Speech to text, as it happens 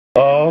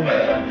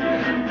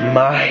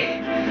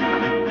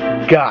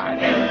My God.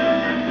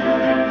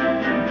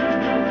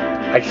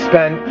 I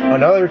spent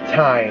another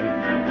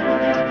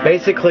time.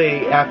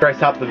 Basically, after I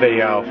stopped the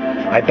video,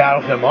 I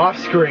battled him off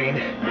screen.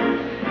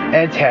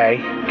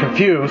 Entei,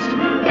 confused,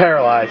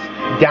 paralyzed,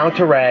 down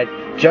to red,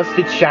 just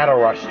did Shadow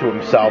Rush to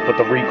himself with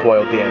the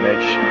recoil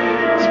damage.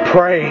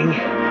 Spraying,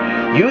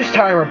 used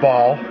Timer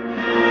Ball,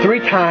 3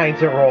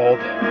 times it rolled,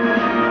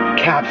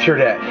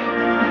 captured it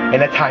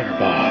in a Timer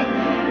Ball.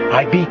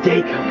 I beat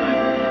Dakum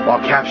while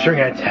capturing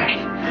Entei.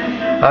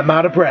 I'm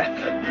out of breath.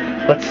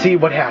 Let's see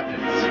what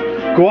happens.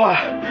 Gua,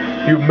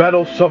 you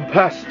meddlesome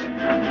pest.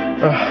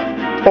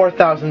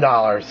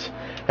 $4,000,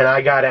 and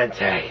I got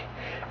Entei.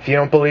 If you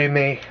don't believe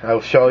me, I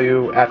will show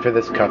you after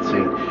this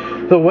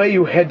cutscene. The way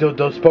you handled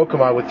those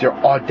Pokemon with your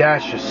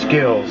audacious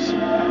skills.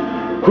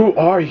 Who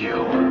are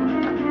you?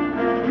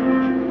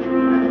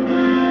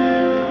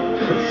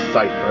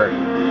 Cypher,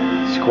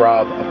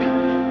 Scrub,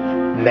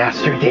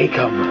 Master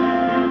Dakum.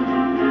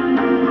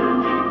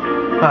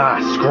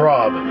 Ah,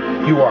 Scrub,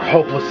 you are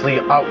hopelessly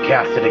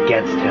outcasted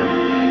against him.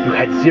 You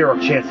had 0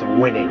 chance of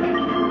winning.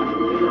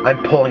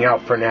 I'm pulling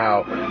out for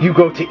now. You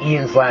go to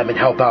Ian's lab and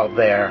help out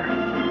there.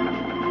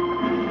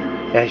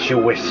 As you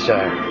wish,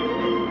 sir.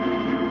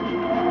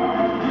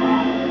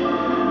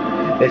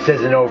 This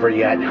isn't over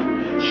yet.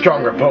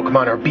 Stronger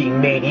Pokemon are being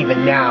made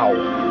even now.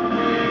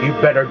 You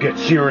better get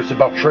serious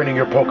about training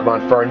your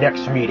Pokemon for our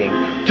next meeting.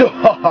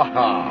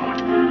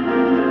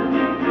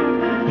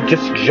 He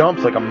just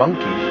jumps like a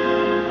monkey.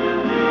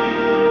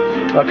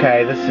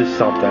 Okay, this is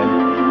something.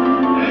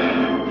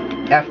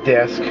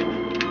 F-Disc.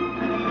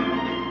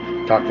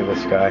 Talk to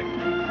this guy.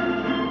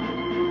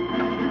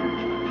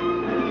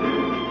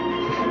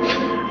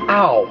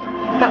 Ow!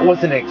 That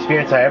wasn't an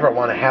experience I ever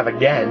want to have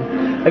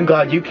again. I'm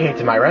glad you came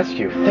to my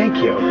rescue. Thank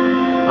you.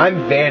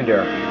 I'm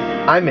Vander.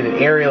 I'm an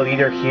area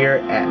leader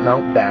here at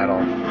Mount Battle.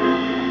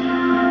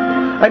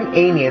 I'm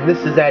Amy and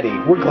this is Eddie.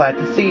 We're glad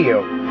to see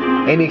you.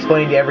 Amy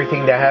explained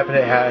everything that had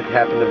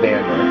happened to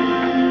Vander.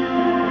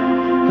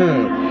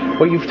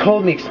 What you've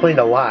told me explained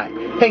a lot.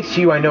 Thanks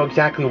to you, I know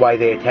exactly why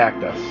they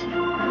attacked us.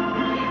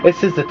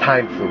 This is the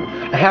Time Flute.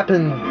 I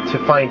happened to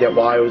find it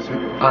while I was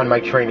on my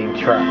training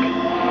trek.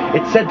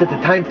 It said that the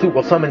Time Flute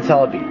will summon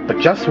Celebi, but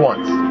just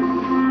once.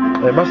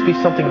 There must be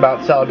something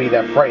about Celebi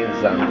that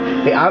frightens them.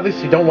 They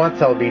obviously don't want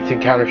Celebi to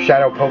encounter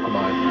Shadow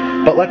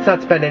Pokemon. But let's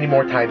not spend any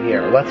more time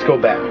here. Let's go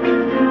back.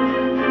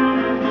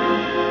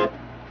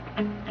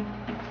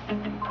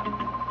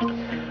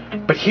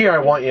 But here I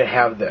want you to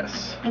have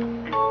this.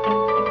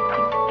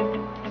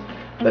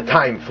 The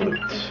Time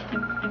Flute.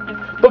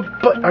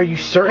 But are you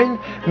certain?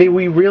 May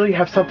we really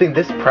have something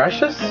this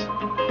precious?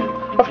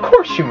 Of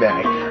course you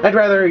may. I'd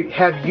rather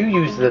have you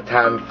use the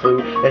Time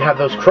Flute than have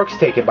those crooks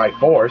taken by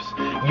force.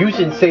 Use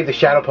it and save the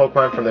Shadow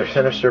Pokemon from their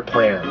sinister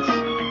plans.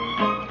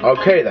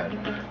 Okay then.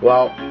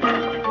 Well,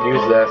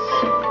 use this.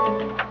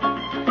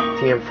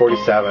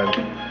 TM47.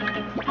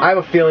 I have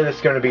a feeling this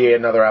is going to be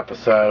another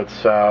episode,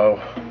 so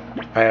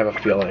I have a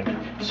feeling.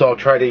 So I'll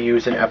try to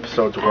use an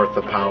episode's worth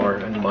of power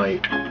and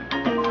might.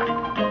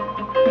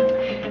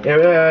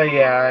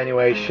 Yeah,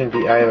 anyway, shouldn't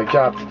be. I have a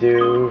job to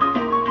do.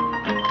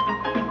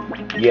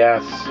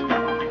 Yes.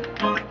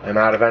 I'm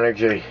out of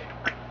energy.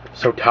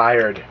 So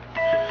tired.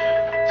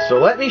 So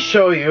let me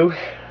show you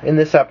in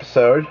this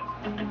episode.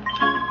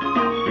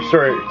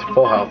 Restore to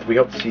full health. We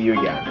hope to see you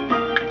again.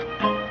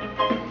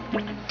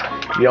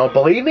 You don't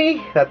believe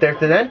me that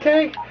there's an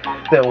Entei?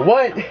 Then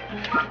what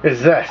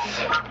is this?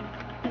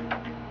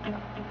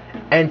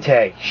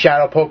 Entei,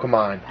 Shadow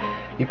Pokemon.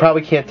 You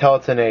probably can't tell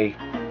it's in a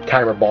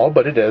Timer Ball,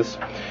 but it is.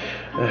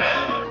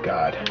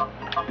 God.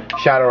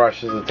 Shadow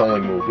Rush is its only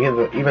move,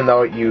 even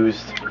though it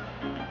used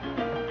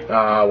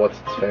what's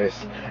its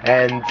face?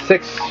 And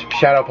 6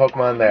 Shadow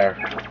Pokemon there.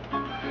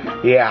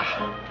 Yeah.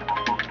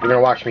 You're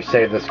gonna watch me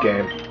save this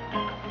game.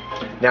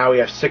 Now we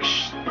have 6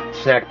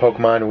 snack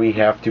Pokemon we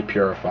have to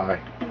purify.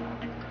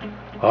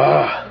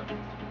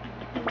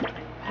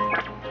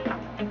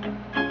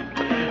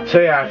 So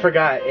yeah, I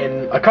forgot,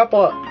 in a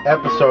couple of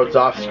episodes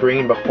off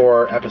screen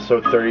before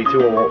episode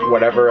 32 or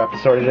whatever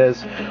episode it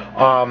is,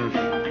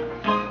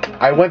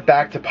 I went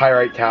back to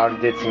Pyrite Town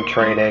and did some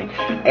training,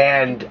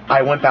 and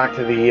I went back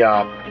to the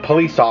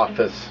police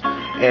office,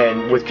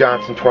 and with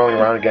Johnson twirling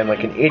around again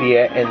like an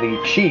idiot, and the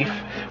chief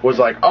was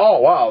like, oh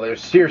wow,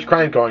 there's serious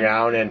crime going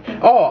on, and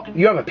oh,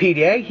 you have a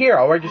PDA? Here,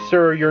 I'll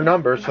register your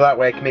number so that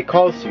way I can make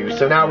calls to you.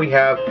 So now we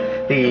have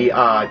the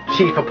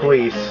chief of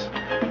police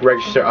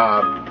register,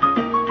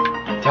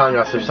 telling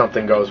us if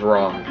something goes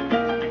wrong,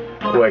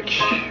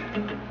 which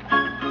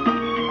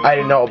I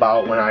didn't know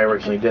about when I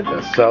originally did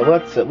this. So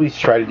let's at least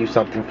try to do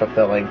something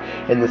fulfilling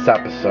in this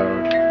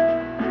episode.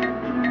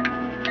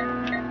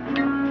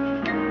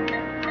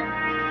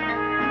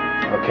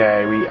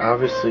 Okay, we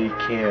obviously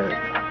can't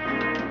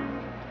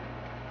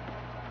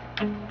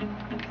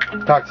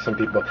talk to some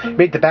people.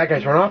 Made the bad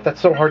guys run off?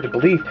 That's so hard to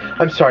believe.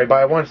 I'm sorry, but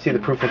I want to see the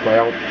proof with my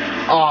own.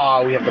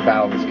 Ah, we have to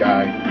battle this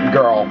guy.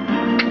 Girl.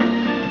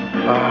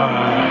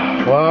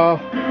 Well,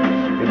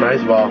 we might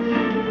as well.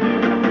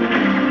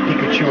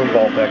 Pikachu and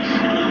Vulpix.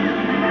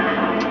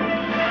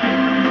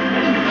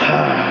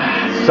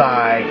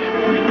 Sigh.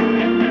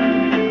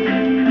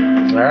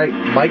 Alright,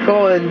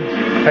 Michael and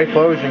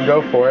Typhlosion,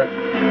 go for it.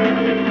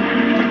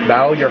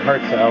 Battle your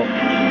hearts out.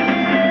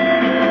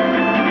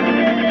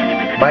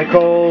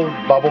 Michael,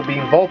 Bubble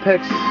Beam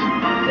Vulpix,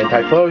 and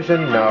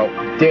Typhlosion, no.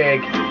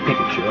 Dig,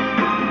 Pikachu.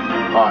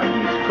 Oh,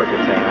 use quick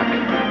attack.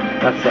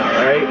 That's not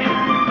right.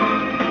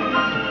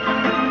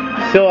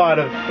 Still out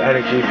of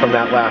energy from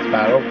that last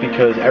battle,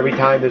 because every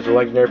time there's a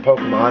legendary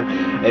Pokemon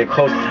and you're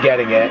close to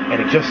getting it,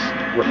 and it just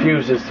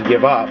refuses to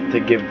give up,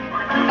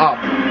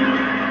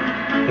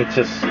 it's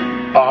just,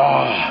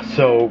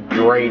 so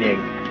draining.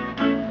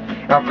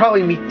 And I'll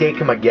probably meet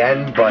Dakem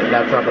again, but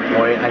that's not the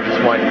point. I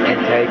just want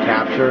Entei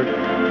captured,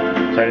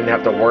 so I didn't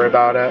have to worry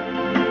about it.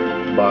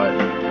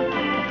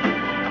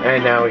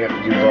 And now we have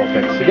to do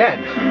Vulpix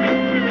again.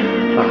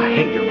 I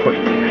hate your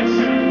quick dance.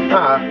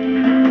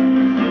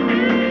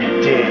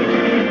 Dig.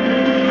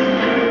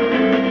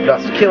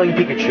 Thus killing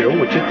Pikachu,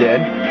 which it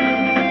did.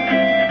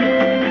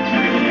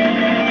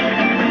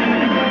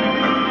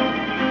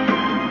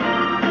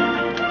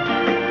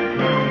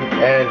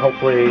 And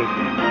hopefully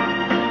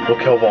we'll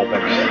kill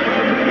Vulpix.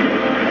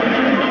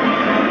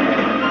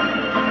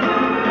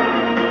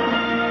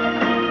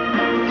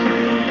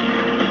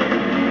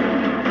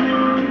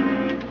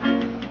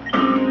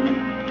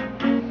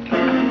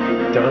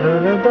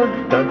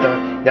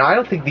 Now I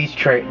don't think this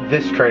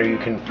trainer you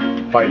can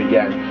fight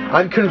again.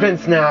 I'm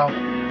convinced now.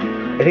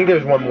 I think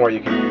there's one more you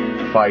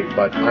can fight,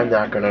 but I'm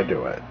not gonna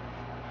do it.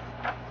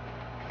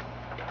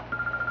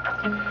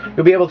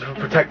 You'll be able to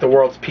protect the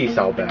world's peace,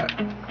 I'll bet.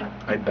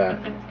 I bet.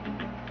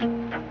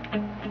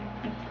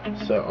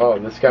 So,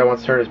 this guy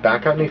wants to turn his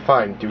back on me?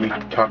 Fine. Do we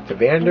talk to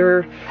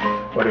Vander?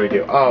 What do we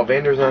do? Oh,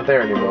 Vander's not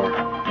there anymore.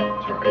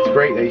 It's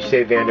great that you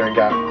saved Vander and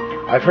got...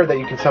 I've heard that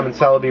you can summon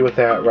Celebi with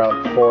that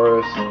Relic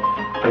Forest.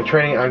 In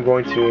training, I'm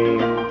going to...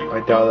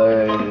 I doubt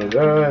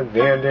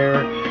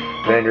that...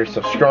 Vander's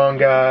a strong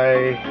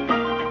guy.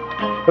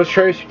 Those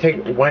trainers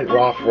who went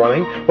off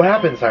running. What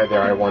happened inside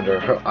there, I wonder?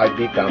 I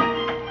beat them.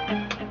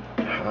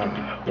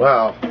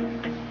 Well...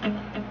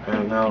 I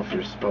don't know if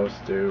you're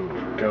supposed to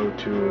go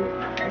to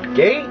a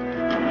gate?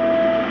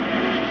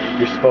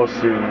 You're supposed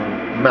to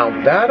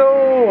mount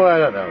battle? I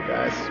don't know,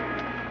 guys.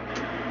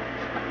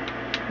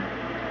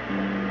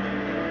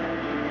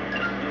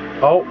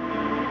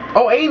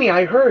 Oh, Amy,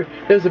 I heard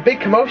there's a big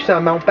commotion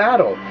on Mount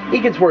Battle.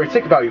 Egan's worried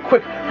sick about you.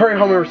 Quick, hurry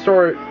home and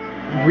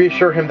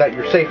reassure him that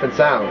you're safe and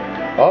sound.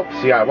 Oh,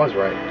 see, I was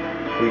right.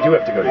 We do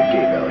have to go to the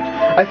Gate Village.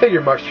 I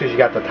figured much because you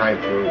got the time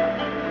Flute.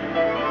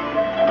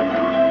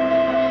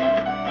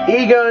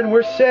 Egan,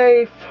 we're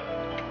safe.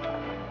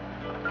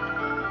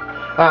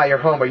 You're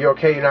home. Are you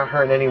okay? You're not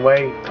hurt in any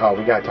way? Oh,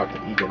 we gotta talk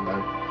to Egan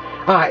then.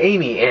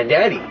 Amy and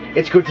Eddie,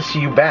 it's good to see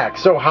you back.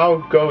 So, how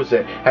goes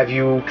it? Have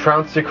you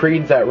trounced the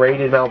Creeds that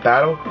raided Mount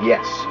Battle?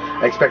 Yes.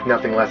 I expect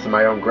nothing less than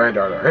my own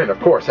granddaughter, and of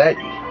course,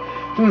 Eddie.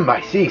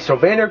 I see. So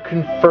Vander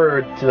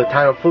conferred to the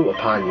time of Flute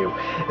upon you.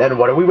 Then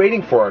what are we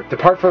waiting for?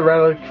 Depart for the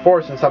Relic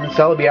Forest and summon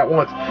Celebi at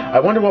once. I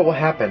wonder what will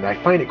happen. I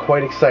find it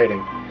quite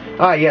exciting.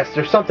 Yes,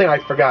 there's something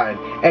I'd forgotten.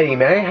 Eddie,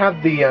 may I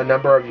have the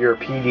number of your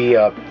PD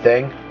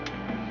thing?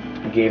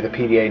 He gave the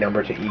PDA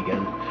number to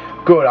Egan.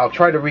 Good, I'll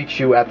try to reach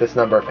you at this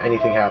number if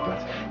anything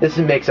happens. This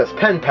makes us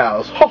pen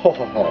pals. Ho ho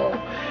ho ho.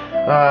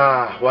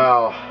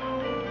 Well.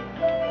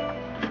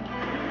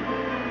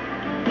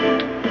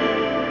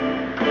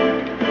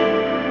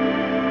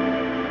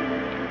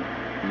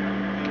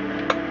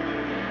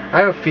 I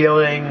have a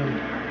feeling,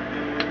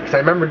 because I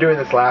remember doing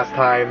this last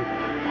time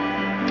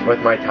with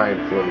my time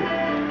Flute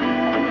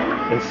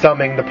and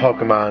summoning the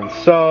Pokemon.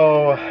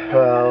 So,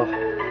 well,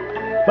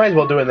 might as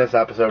well do it in this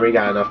episode. We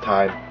got enough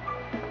time.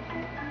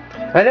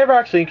 I never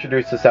actually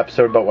introduced this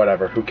episode, but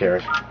whatever. Who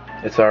cares?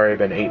 It's already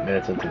been 8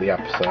 minutes into the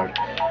episode.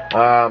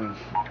 I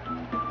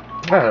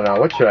don't know.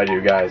 What should I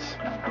do, guys?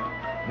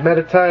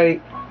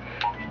 Meditite,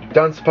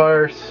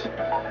 Dunsparce,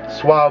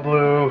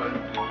 Swablu,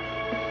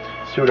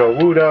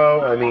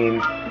 Sudowoodo. I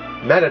mean,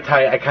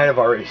 Meditite I kind of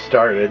already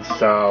started,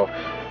 so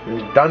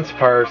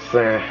Dunsparce,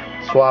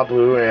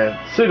 Swablu, and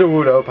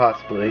Sudowoodo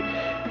possibly.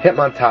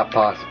 Hitmontop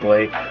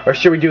possibly. Or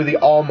should we do the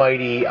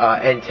almighty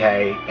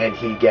Entei and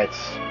he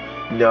gets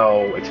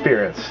no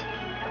experience?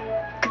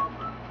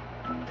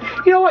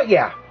 You know what?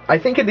 Yeah. I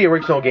think in the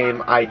original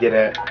game I did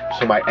it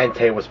so my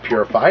Entei was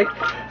purified.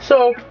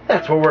 So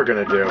that's what we're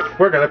going to do.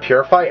 We're going to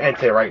purify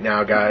Entei right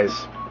now, guys.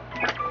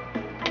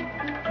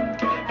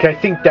 I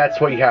think that's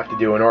what you have to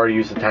do. In order to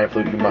use the Time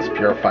Flute, you must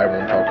purify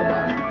one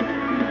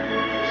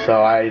Pokemon.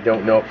 So I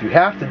don't know if you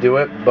have to do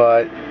it,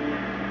 but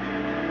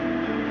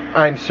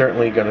I'm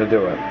certainly going to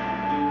do it.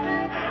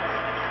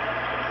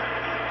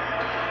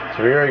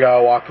 So here we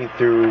go, walking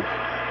through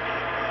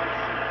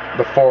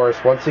the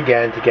forest once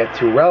again to get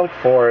to Relic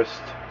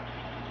Forest.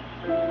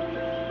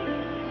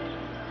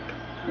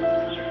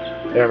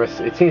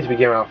 It seems to be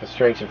giving off a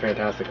strange and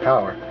fantastic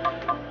power.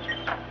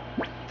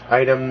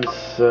 Items,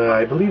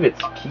 I believe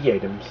it's key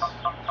items.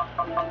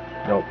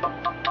 Nope.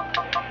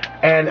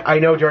 And I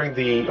know during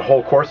the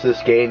whole course of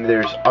this game,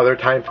 there's other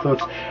time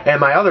flutes.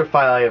 And my other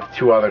file, I have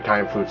 2 other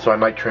time flutes, so I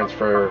might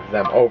transfer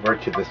them over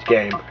to this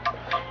game.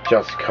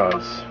 Just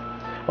cause.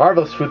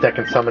 Marvelous flute that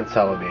can summon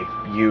Celebi.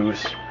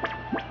 Use.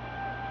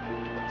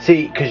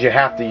 See, because you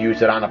have to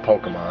use it on a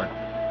Pokemon.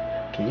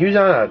 Can you use it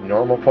on a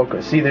normal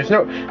Pokemon? See, there's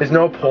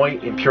no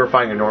point in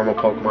purifying a normal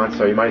Pokemon,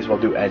 so you might as well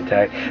do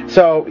Entei.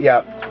 So,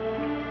 yeah.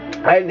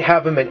 I didn't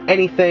have him in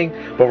anything,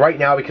 but right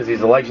now, because he's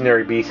a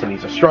legendary beast and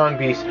he's a strong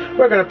beast,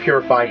 we're going to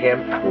purify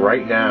him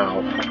right now.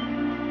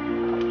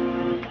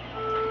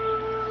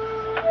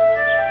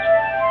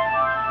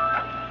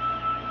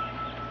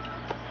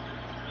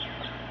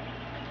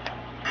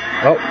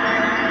 Oh,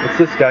 what's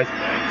this, guys?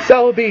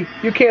 Celebi,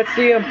 you can't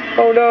see him.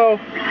 Oh, no.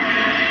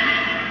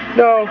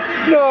 No,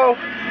 no.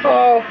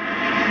 Oh,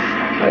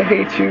 I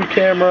hate you,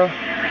 camera.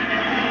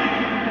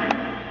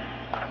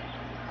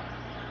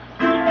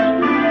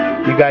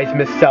 You guys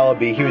missed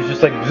Celebi. He was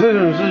just like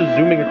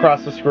zooming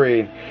across the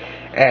screen.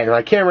 And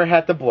my camera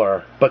had to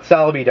blur. But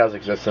Celebi does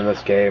exist in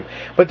this game.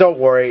 But don't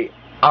worry,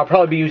 I'll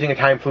probably be using a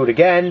time flute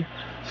again,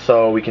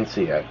 so we can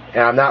see it.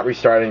 And I'm not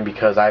restarting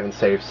because I haven't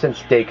saved since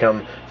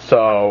Dacom,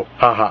 so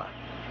haha.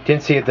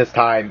 Didn't see it this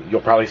time,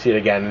 you'll probably see it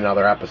again in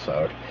another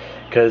episode.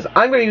 Because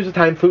I'm going to use a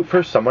time flute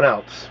for someone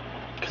else.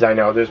 Because I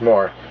know there's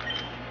more.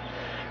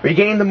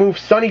 Regain the move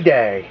Sunny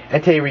Day.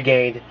 Entei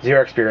regained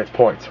 0 experience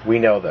points. We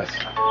know this.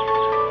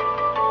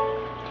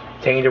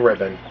 Obtained a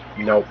ribbon.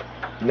 Nope.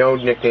 No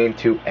nickname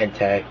to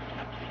Entei.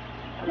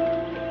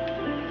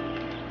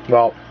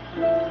 Well,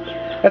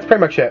 that's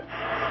pretty much it.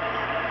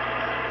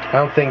 I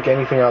don't think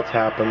anything else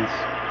happens.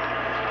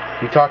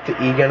 You talk to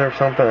Egan or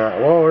something?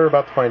 Well, we're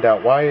about to find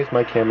out. Why is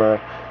my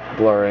camera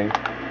blurring?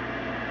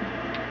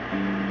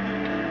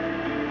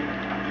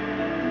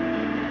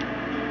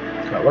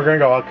 But we're going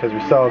to go out because we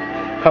still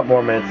have a couple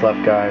more minutes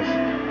left, guys.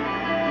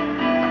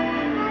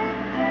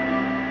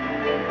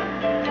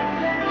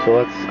 So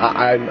let's...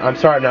 I'm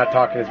sorry I'm not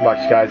talking as much,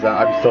 guys.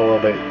 I'm still a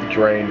little bit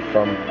drained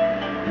from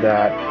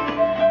that.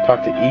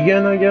 Talk to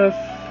Egan, I guess?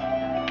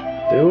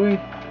 Do we?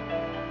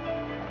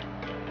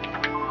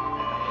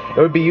 It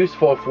would be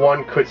useful if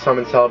one could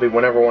summon Celebi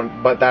whenever one,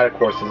 but that of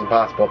course is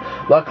impossible.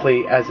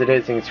 Luckily, as it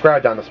is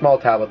inscribed on the small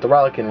tablet, the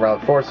relic and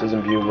relic force is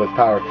imbued with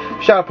power.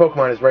 The Shadow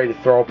Pokemon is ready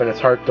to throw open its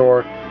heart's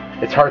door,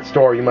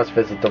 you must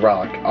visit the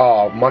relic.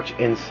 Oh, much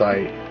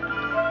insight.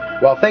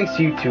 Well, thanks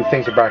to you two,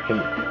 things are back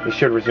and they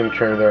should resume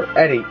training there.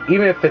 Eddie,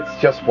 even if it's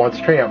just once,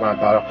 train out my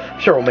battle. I'm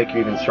sure we'll make you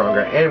even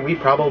stronger, and we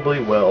probably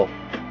will.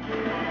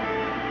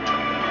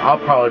 I'll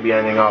probably be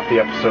ending off the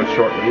episode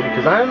shortly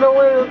because I don't know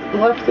what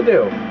left to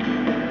do.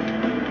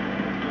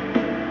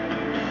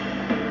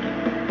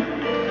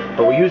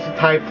 But we used the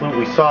time flute.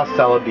 We saw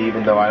Celebi,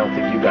 even though I don't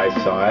think you guys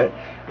saw it.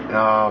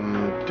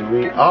 Do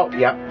we? Oh,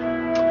 yep.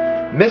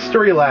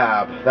 Mystery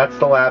Lab. That's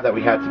the lab that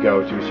we had to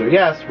go to. So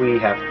yes, we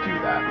have to do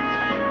that.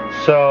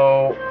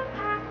 So,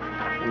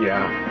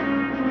 yeah.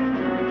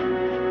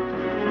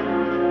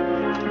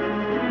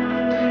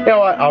 You know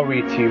what? I'll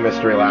read to you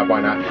Mystery Lab.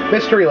 Why not?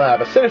 Mystery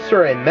Lab, a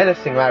sinister and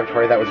menacing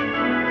laboratory that was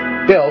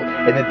built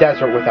in the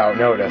desert without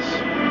notice.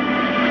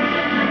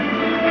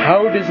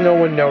 How does no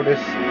one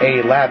notice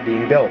a lab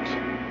being built?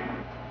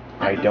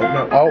 I don't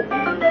know. Oh,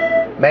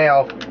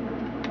 mail.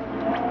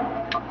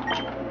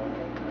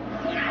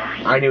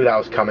 I knew that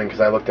was coming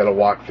because I looked at a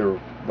walkthrough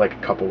like a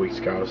couple weeks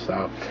ago.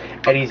 So,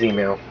 Eddie's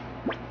email.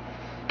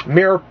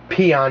 Mirror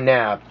Peon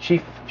Nav,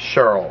 Chief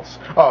Shirls.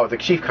 Oh, the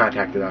chief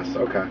contacted us.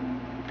 Okay.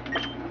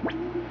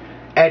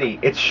 Eddie,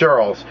 it's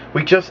Shirls.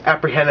 We just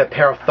apprehended a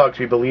pair of thugs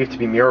we believe to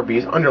be Mirror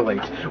B's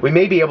underlings. We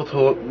may be able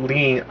to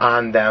lean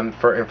on them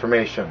for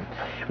information.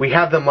 We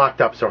have them locked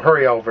up, so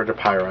hurry over to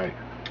Pyrite.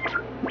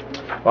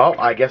 Well,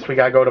 I guess we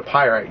gotta go to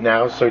Pyrite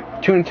now, so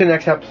tune into the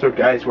next episode,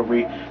 guys, where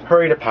we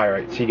hurry to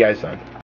Pyrite. See you guys then.